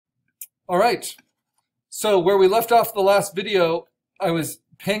All right. So where we left off the last video, I was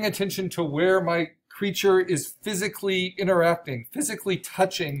paying attention to where my creature is physically interacting, physically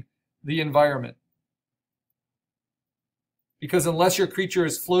touching the environment. Because unless your creature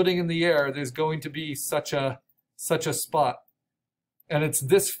is floating in the air, there's going to be such a spot. And it's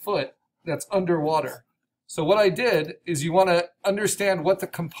this foot that's underwater. So what I did is you want to understand what the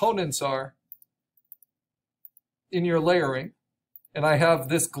components are in your layering. And I have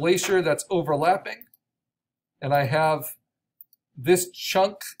this glacier that's overlapping. And I have this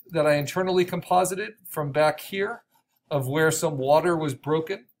chunk that I internally composited from back here of where some water was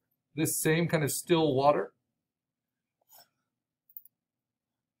broken. This same kind of still water.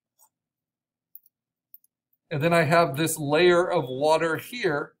 And then I have this layer of water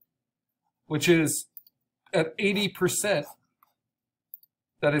here, which is at 80%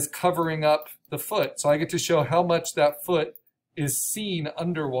 that is covering up the foot. So I get to show how much that foot is seen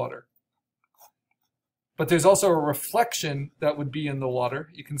underwater. But there's also a reflection that would be in the water.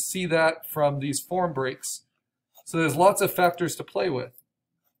 You can see that from these form breaks. So there's lots of factors to play with.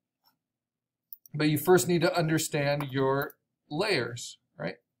 But you first need to understand your layers,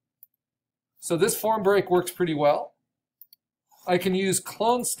 right? So this form break works pretty well. I can use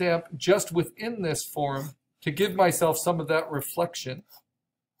clone stamp just within this form to give myself some of that reflection.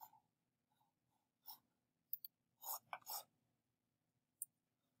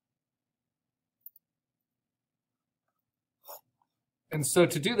 And so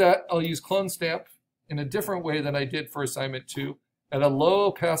to do that, I'll use clone stamp in a different way than I did for assignment 2, at a low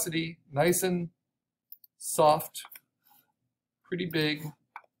opacity, nice and soft, pretty big.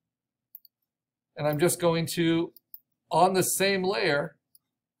 And I'm just going to, on the same layer,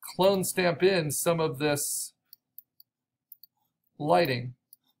 clone stamp in some of this lighting.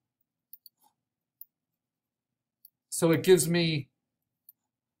 So it gives me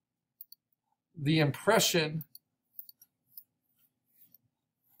the impression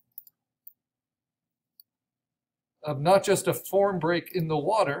of not just a form break in the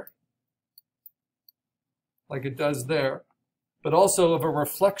water, like it does there, but also of a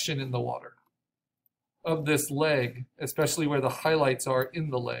reflection in the water of this leg, especially where the highlights are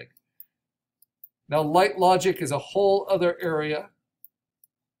in the leg. Now, light logic is a whole other area,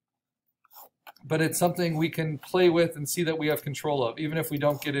 but it's something we can play with and see that we have control of, even if we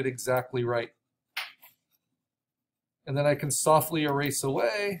don't get it exactly right. And then I can softly erase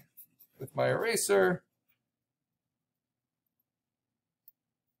away with my eraser.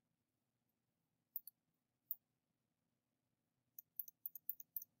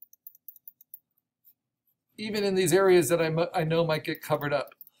 Even in these areas that I know might get covered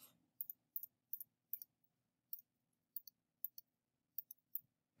up.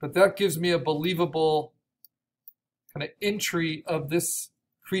 But that gives me a believable kind of entry of this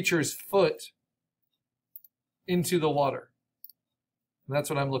creature's foot into the water. And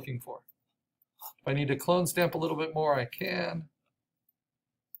that's what I'm looking for. If I need to clone stamp a little bit more, I can.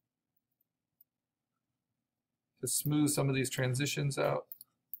 To smooth some of these transitions out.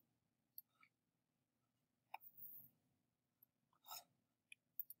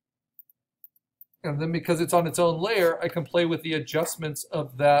 And then because it's on its own layer, I can play with the adjustments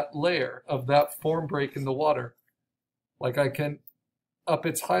of that layer, of that form break in the water. Like I can up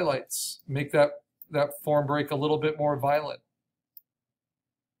its highlights, make that form break a little bit more violent.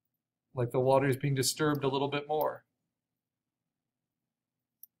 Like the water is being disturbed a little bit more.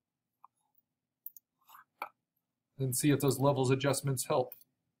 And see if those levels adjustments help.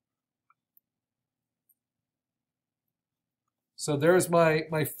 So there's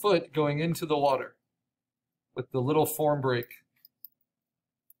my foot going into the water with the little form break.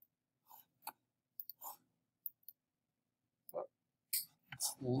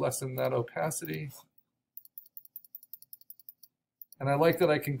 Let's lessen that opacity. And I like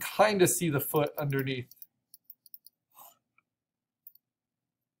that I can kind of see the foot underneath.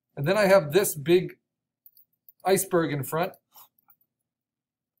 And then I have this big iceberg in front.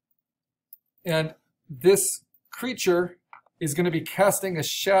 And this creature is going to be casting a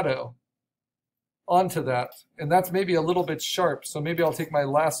shadow onto that. And that's maybe a little bit sharp. So maybe I'll take my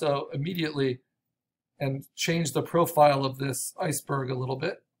lasso immediately and change the profile of this iceberg a little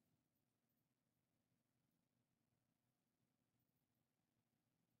bit.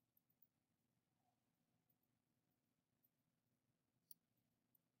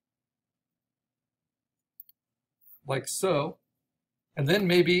 Like so. And then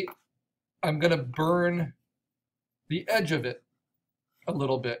maybe I'm going to burn the edge of it a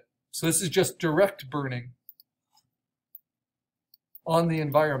little bit. So this is just direct burning on the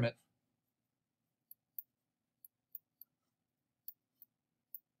environment.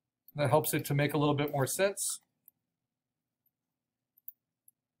 That helps it to make a little bit more sense.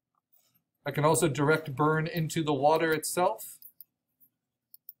 I can also direct burn into the water itself.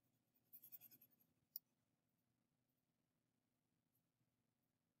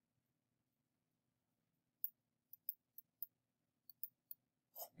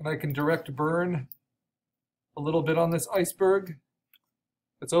 And I can direct burn a little bit on this iceberg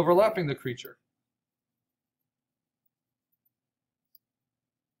that's overlapping the creature.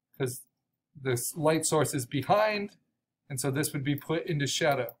 Because this light source is behind, and so this would be put into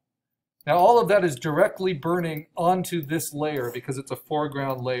shadow. Now all of that is directly burning onto this layer because it's a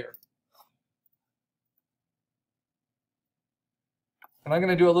foreground layer. And I'm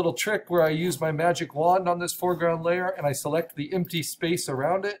going to do a little trick where I use my magic wand on this foreground layer and I select the empty space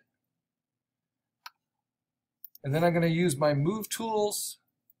around it. And then I'm going to use my move tools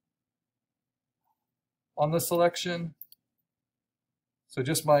on the selection. So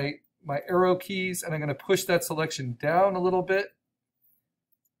just my arrow keys, and I'm going to push that selection down a little bit.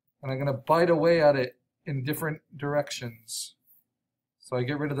 And I'm going to bite away at it in different directions. So I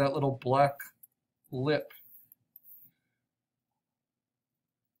get rid of that little black lip.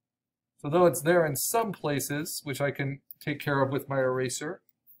 So though it's there in some places, which I can take care of with my eraser.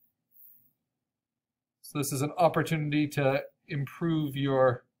 So this is an opportunity to improve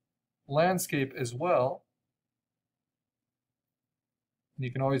your landscape as well. And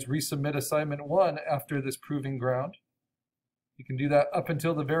you can always resubmit assignment 1 after this proving ground. You can do that up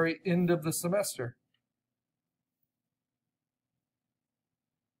until the very end of the semester.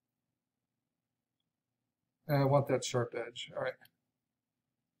 And I want that sharp edge. All right.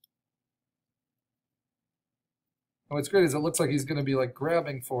 And what's great is it looks like he's going to be like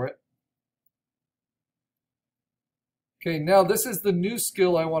grabbing for it. Okay, now this is the new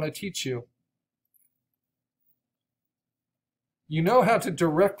skill I want to teach you. You know how to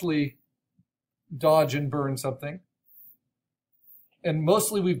directly dodge and burn something. And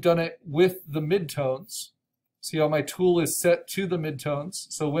mostly we've done it with the midtones. See how my tool is set to the midtones.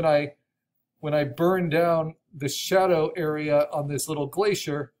 So when I burn down the shadow area on this little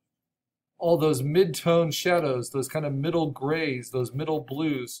glacier, all those mid-tone shadows, those kind of middle grays, those middle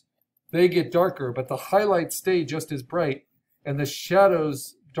blues, they get darker, but the highlights stay just as bright, and the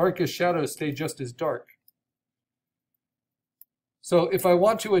shadows, darkest shadows, stay just as dark. So if I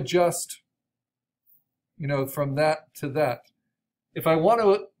want to adjust, from that to that, if I want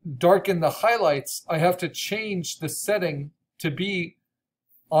to darken the highlights, I have to change the setting to be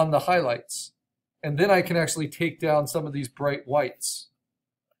on the highlights. And then I can actually take down some of these bright whites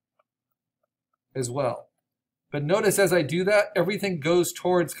as well. But notice as I do that, everything goes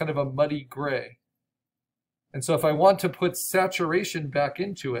towards kind of a muddy gray. And so if I want to put saturation back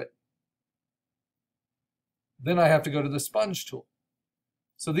into it, then I have to go to the sponge tool.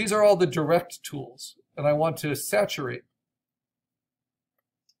 So these are all the direct tools, and I want to saturate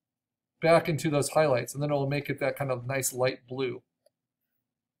back into those highlights, and then it will make it that kind of nice light blue.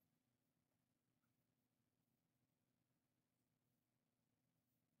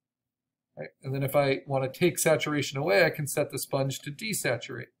 Right. And then if I want to take saturation away, I can set the sponge to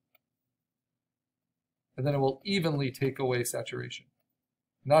desaturate. And then it will evenly take away saturation.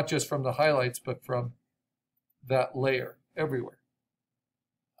 Not just from the highlights, but from that layer everywhere.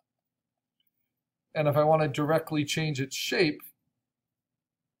 And if I want to directly change its shape,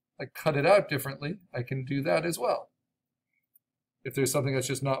 like cut it out differently, I can do that as well. If there's something that's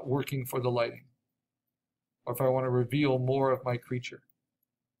just not working for the lighting. Or if I want to reveal more of my creature.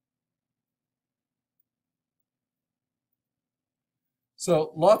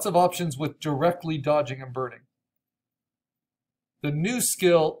 So lots of options with directly dodging and burning. The new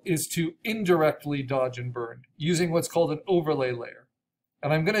skill is to indirectly dodge and burn using what's called an overlay layer.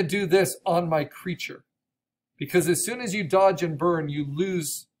 And I'm going to do this on my creature. Because as soon as you dodge and burn, you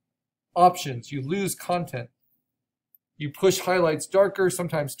lose options, you lose content. You push highlights darker,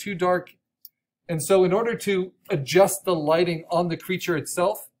 sometimes too dark. And so in order to adjust the lighting on the creature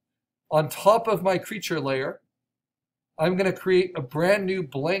itself, on top of my creature layer, I'm going to create a brand new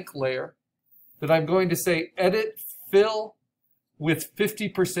blank layer that I'm going to say edit fill with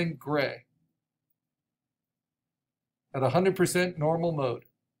 50% gray at 100% normal mode.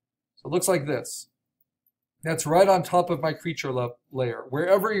 So it looks like this. That's right on top of my creature layer,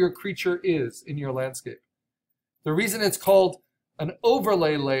 wherever your creature is in your landscape. The reason it's called an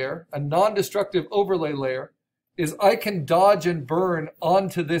overlay layer, a non-destructive overlay layer, is I can dodge and burn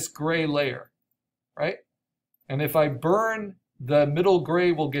onto this gray layer, right? And if I burn, the middle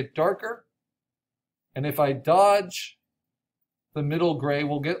gray will get darker. And if I dodge, the middle gray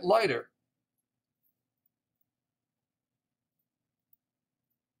will get lighter.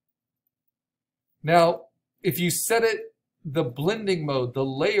 Now, if you set it, the blending mode, the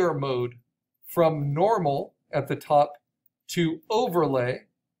layer mode, from normal at the top to overlay,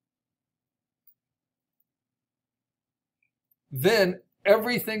 then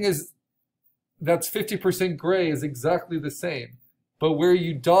everything that's 50% gray is exactly the same. But where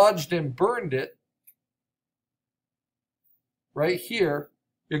you dodged and burned it, right here,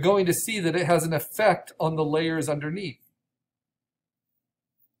 you're going to see that it has an effect on the layers underneath.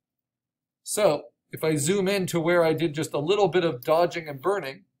 So if I zoom in to where I did just a little bit of dodging and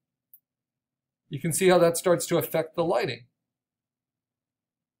burning, you can see how that starts to affect the lighting.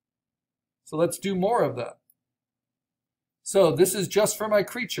 So let's do more of that. So this is just for my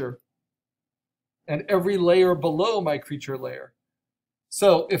creature and every layer below my creature layer.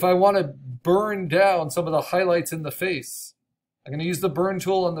 So if I want to burn down some of the highlights in the face, I'm going to use the burn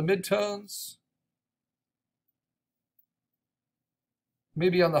tool on the midtones,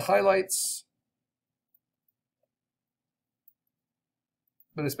 maybe on the highlights,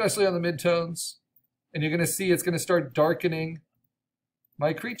 but especially on the midtones. And you're going to see it's going to start darkening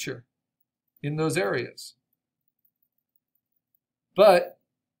my creature in those areas. But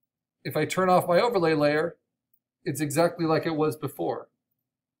if I turn off my overlay layer, it's exactly like it was before.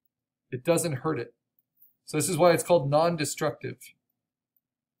 It doesn't hurt it. So this is why it's called non-destructive.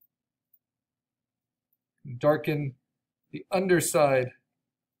 Darken the underside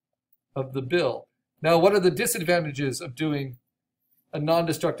of the bill. Now, what are the disadvantages of doing a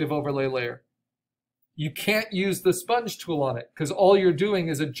non-destructive overlay layer? You can't use the sponge tool on it because all you're doing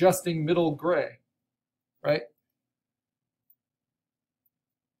is adjusting middle gray, right?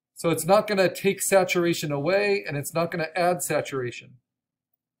 So it's not going to take saturation away and it's not going to add saturation.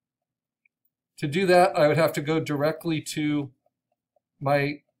 To do that, I would have to go directly to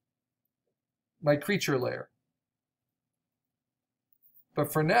my creature layer.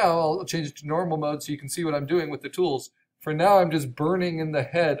 But for now, I'll change it to normal mode so you can see what I'm doing with the tools. For now, I'm just burning in the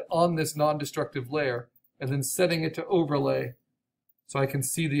head on this non-destructive layer and then setting it to overlay so I can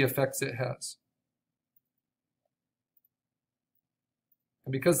see the effects it has.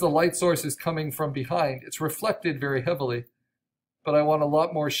 And because the light source is coming from behind, it's reflected very heavily, but I want a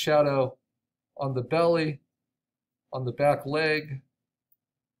lot more shadow on the belly, on the back leg.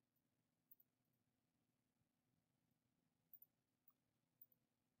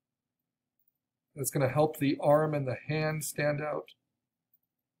 That's going to help the arm and the hand stand out,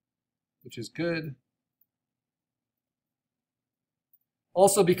 which is good.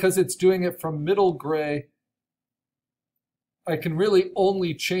 Also, because it's doing it from middle gray, I can really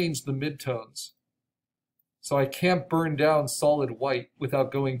only change the midtones. So I can't burn down solid white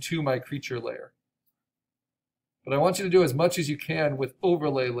without going to my creature layer. But I want you to do as much as you can with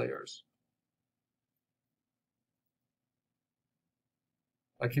overlay layers.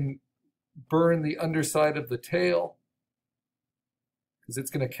 I can burn the underside of the tail because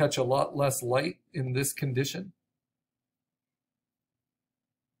it's going to catch a lot less light in this condition.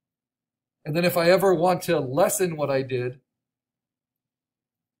 And then if I ever want to lessen what I did,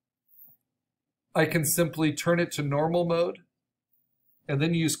 I can simply turn it to normal mode and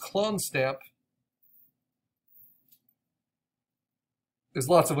then use clone stamp. There's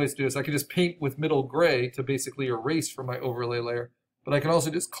lots of ways to do this. I can just paint with middle gray to basically erase from my overlay layer, but I can also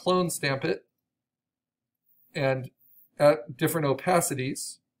just clone stamp it and at different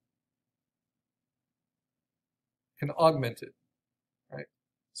opacities can augment it, right?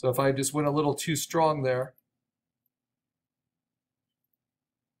 So if I just went a little too strong there,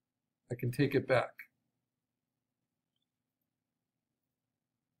 I can take it back.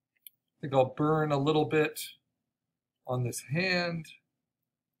 I think I'll burn a little bit on this hand.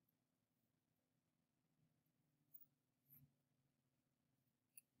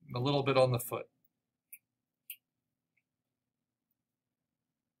 And a little bit on the foot.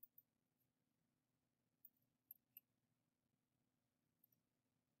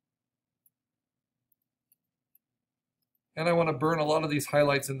 And I want to burn a lot of these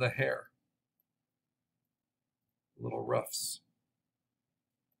highlights in the hair. Little roughs.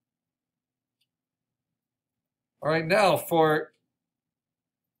 All right, now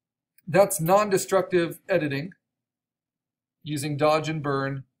that's non-destructive editing using dodge and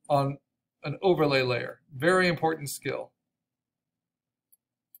burn on an overlay layer. Very important skill.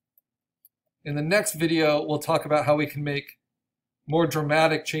 In the next video, we'll talk about how we can make more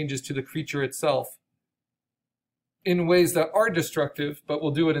dramatic changes to the creature itself in ways that are destructive, but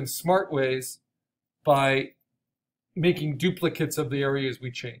we'll do it in smart ways by making duplicates of the areas we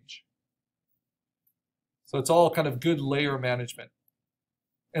change. So it's all kind of good layer management.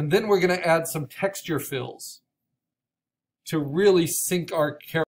 And then we're going to add some texture fills to really sink our character.